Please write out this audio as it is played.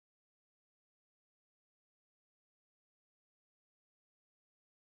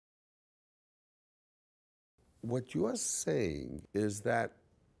What you're saying is that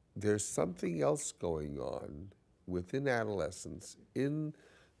there's something else going on within adolescence in,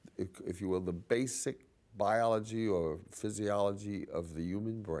 if you will, the basic biology or physiology of the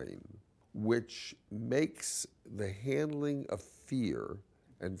human brain, which makes the handling of fear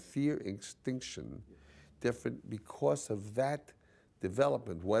and fear extinction different because of that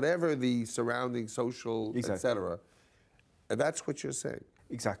development, whatever the surrounding social, Exactly. etc. And that's what you're saying.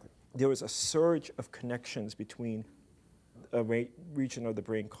 Exactly. There was a surge of connections between a region of the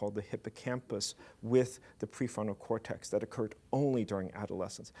brain called the hippocampus with the prefrontal cortex that occurred only during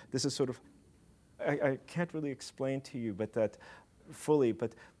adolescence. This is sort of, I can't really explain to you but that fully,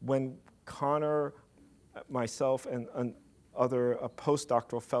 but when Connor, myself, and other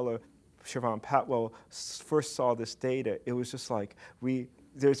postdoctoral fellow, Siobhan Patwell, first saw this data, it was just like,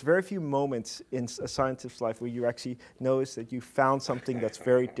 there's very few moments in a scientist's life where you actually notice that you found something that's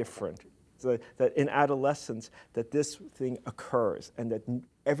very different. So that in adolescence, that this thing occurs and that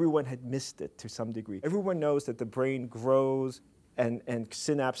everyone had missed it to some degree. Everyone knows that the brain grows and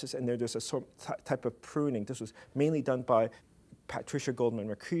synapses, and there's a type of pruning. This was mainly done by Patricia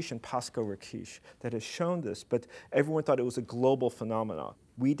Goldman-Rakish and Pascal Rakish that has shown this, but everyone thought it was a global phenomenon.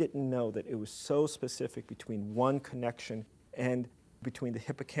 We didn't know that it was so specific between one connection and between the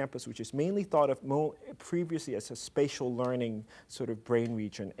hippocampus, which is mainly thought of previously as a spatial learning sort of brain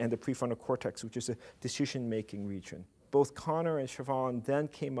region, and the prefrontal cortex, which is a decision-making region. Both Connor and Siobhan then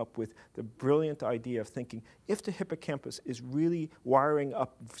came up with the brilliant idea of thinking, if the hippocampus is really wiring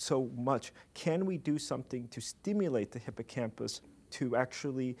up so much, can we do something to stimulate the hippocampus to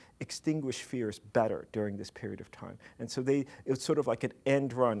actually extinguish fears better during this period of time? And so it was sort of like an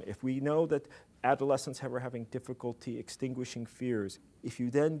end run. If we know that adolescents are having difficulty extinguishing fears, if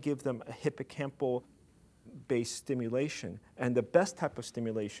you then give them a hippocampal-based stimulation, and the best type of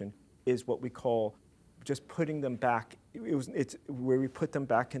stimulation is what we call just putting them back, it's where we put them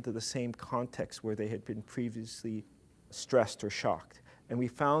back into the same context where they had been previously stressed or shocked. And we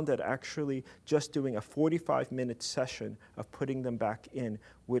found that actually just doing a 45-minute session of putting them back in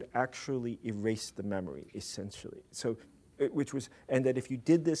would actually erase the memory, essentially. So, and that if you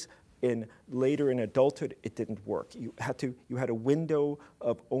did this later in adulthood, it didn't work. You had a window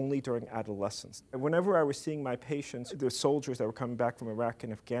of only during adolescence. And whenever I was seeing my patients, the soldiers that were coming back from Iraq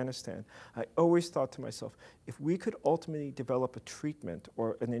and Afghanistan, I always thought to myself, if we could ultimately develop a treatment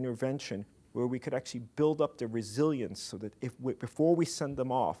or an intervention where we could actually build up their resilience so that before we send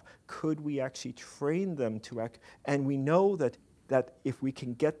them off, could we actually train them to act? And we know that if we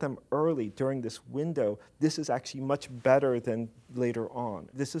can get them early during this window, this is actually much better than later on.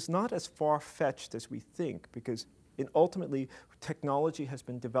 This is not as far-fetched as we think, because ultimately, technology has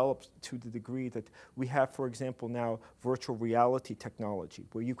been developed to the degree that we have, for example, now virtual reality technology,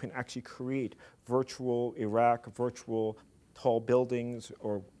 where you can actually create virtual Iraq, virtual tall buildings,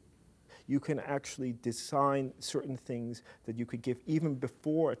 or you can actually design certain things that you could give even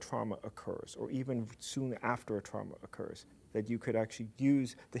before a trauma occurs, or even soon after a trauma occurs, that you could actually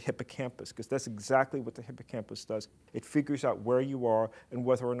use the hippocampus, because that's exactly what the hippocampus does. It figures out where you are and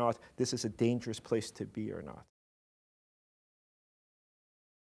whether or not this is a dangerous place to be or not.